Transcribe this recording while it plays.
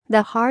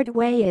The Hard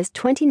Way is a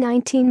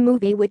 2019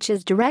 movie which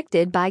is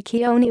directed by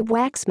Keone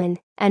Waxman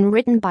and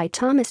written by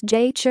Thomas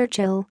J.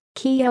 Churchill.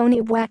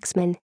 Keone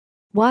Waxman.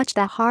 Watch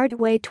The Hard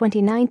Way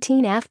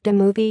 2019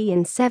 Aftermovie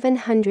in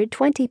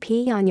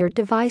 720p on your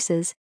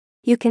devices.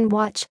 You can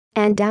watch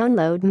and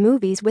download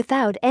movies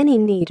without any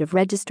need of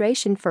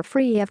registration for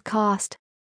free of cost.